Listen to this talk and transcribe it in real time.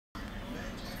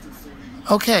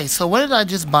Okay, so what did I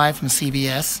just buy from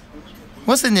CVS?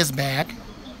 What's in this bag?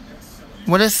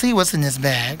 Well, let's see what's in this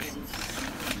bag.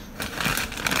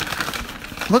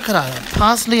 What could I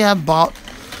possibly have bought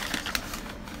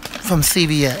from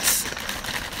CVS?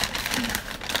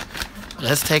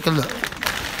 Let's take a look.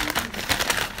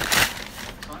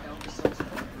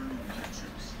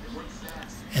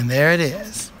 And there it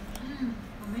is.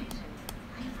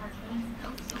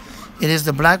 It is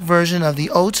the black version of the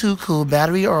O2 Cool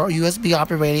battery or USB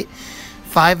operated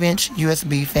 5-inch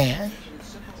USB fan.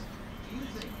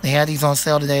 They had these on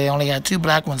sale today. They only had 2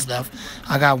 black ones left.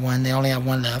 I got one. They only have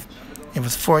one left. It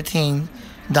was $14.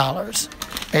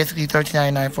 Basically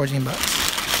 $13.99, 14 bucks.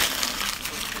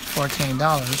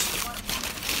 $14.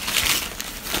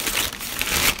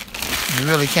 You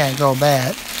really can't go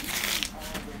bad.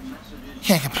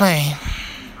 Can't complain.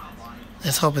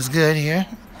 Let's hope it's good here.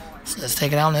 So let's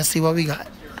take it out and let's see what we got.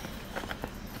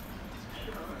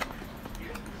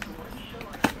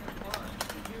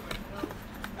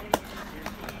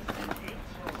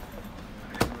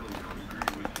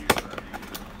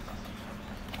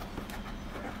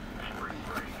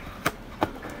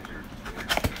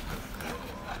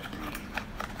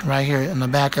 Right here in the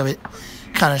back of it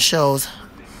kind of shows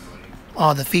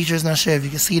all the features. Not sure if you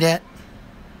can see that.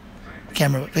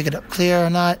 Camera will pick it up clear or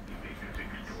not.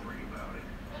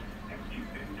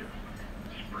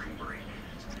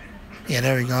 Yeah,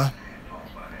 there we go.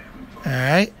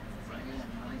 Alright.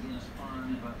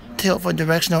 Tilt for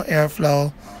directional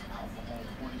airflow.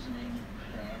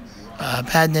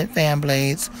 Patented fan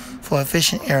blades for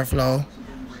efficient airflow.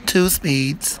 2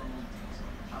 speeds.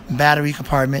 Battery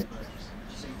compartment.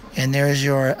 And there's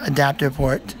your adapter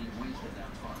port.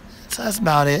 So that's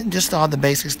about it. Just all the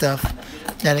basic stuff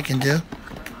that it can do.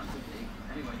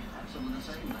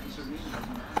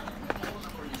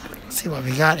 Let's see what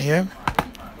we got here.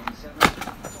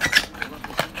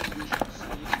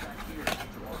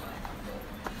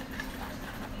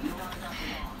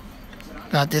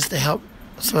 Got this to help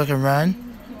so it can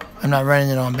run. I'm not running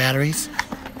it on batteries.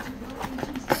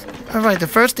 Alright, the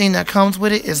first thing that comes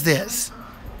with it is this.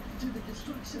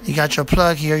 You got your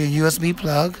plug here, your USB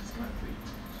plug.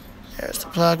 There's the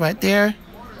plug right there.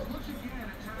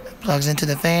 It plugs into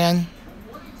the fan.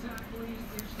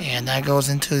 And that goes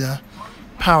into the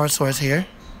power source here.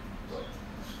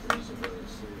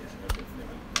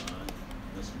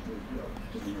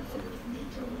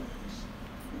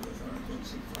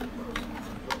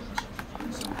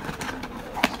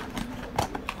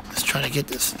 Let's try to get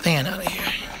this fan out of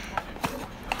here.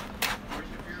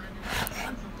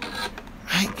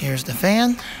 Right, here's the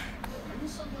fan.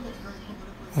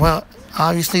 Well,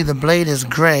 obviously the blade is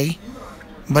gray,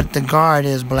 but the guard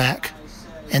is black,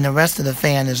 and the rest of the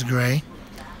fan is gray.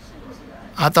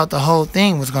 I thought the whole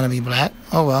thing was going to be black.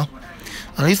 Oh well.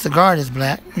 At least the guard is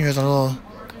black. Here's a little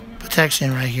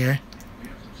protection right here.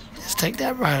 Just take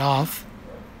that right off.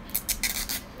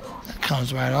 That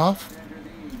comes right off.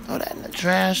 Throw that in the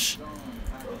trash.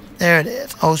 There it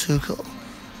is. Oh, too cool.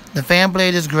 The fan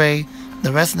blade is gray.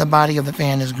 The rest of the body of the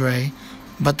fan is gray,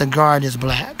 but the guard is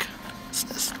black. So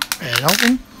let's spread it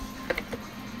open.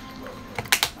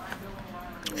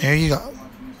 There you go.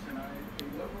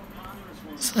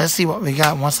 So let's see what we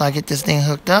got once I get this thing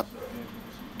hooked up,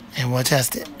 and we'll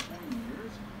test it.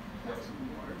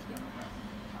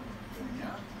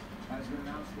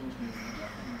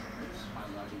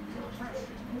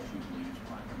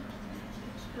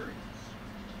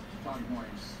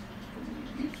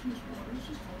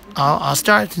 I'll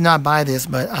start to not buy this,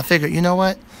 but I figured, you know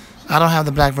what? I don't have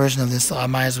the black version of this, so I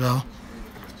might as well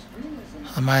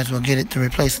get it to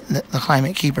replace the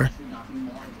Climate Keeper.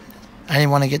 I didn't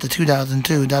want to get the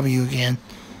 2002 W again.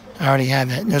 I already have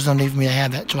that. There's no need for me to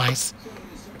have that twice.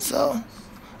 So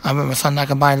I remember something I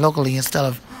could buy locally instead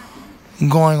of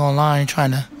going online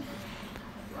trying to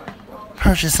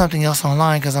purchase something else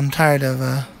online, because I'm tired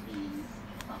of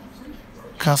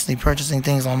constantly purchasing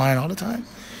things online all the time.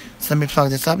 So let me plug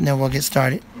this up and then we'll get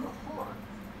started.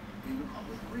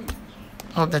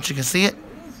 Hope that you can see it.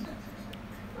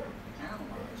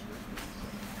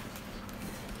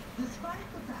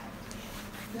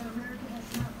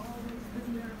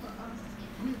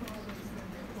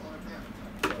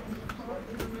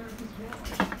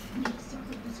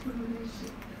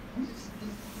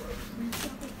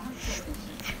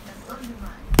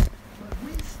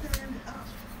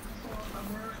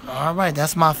 Alright,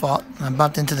 that's my fault. I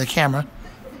bumped into the camera.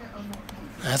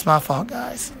 That's my fault,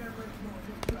 guys.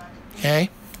 Okay?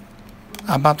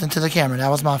 I bumped into the camera. That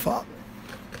was my fault.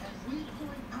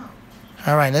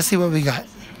 Alright, let's see what we got.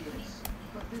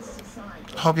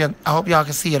 I hope y'all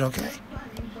can see it okay.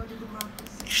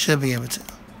 You should be able to.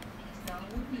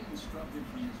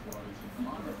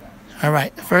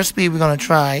 Alright, the first speed we're going to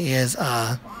try is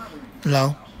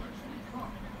low.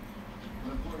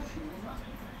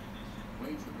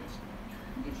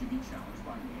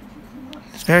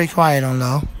 It's very quiet on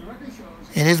low.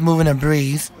 It is moving a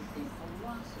breeze.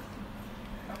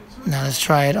 Now let's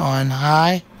try it on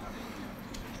high.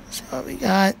 See what we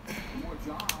got.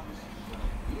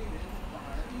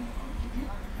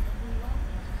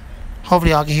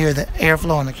 Hopefully y'all can hear the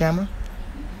airflow on the camera.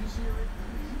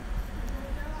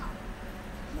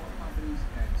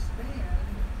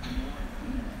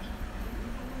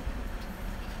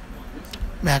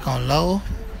 Back on low.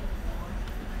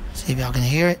 See if y'all can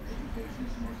hear it.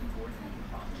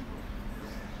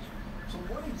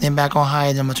 Then back on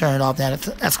high, then I'm going to turn it off.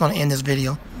 That's going to end this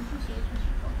video.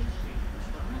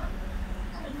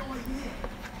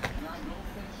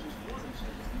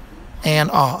 And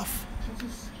off.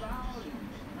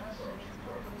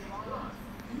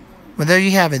 But there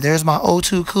you have it. There's my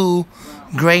O2 Cool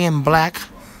gray and black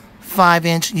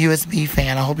 5-inch USB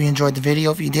fan. I hope you enjoyed the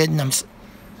video. If you didn't,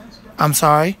 I'm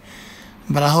sorry.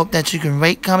 But I hope that you can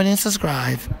rate, comment, and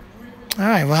subscribe.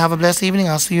 Alright, well, have a blessed evening.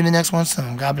 I'll see you in the next one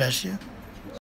soon. God bless you.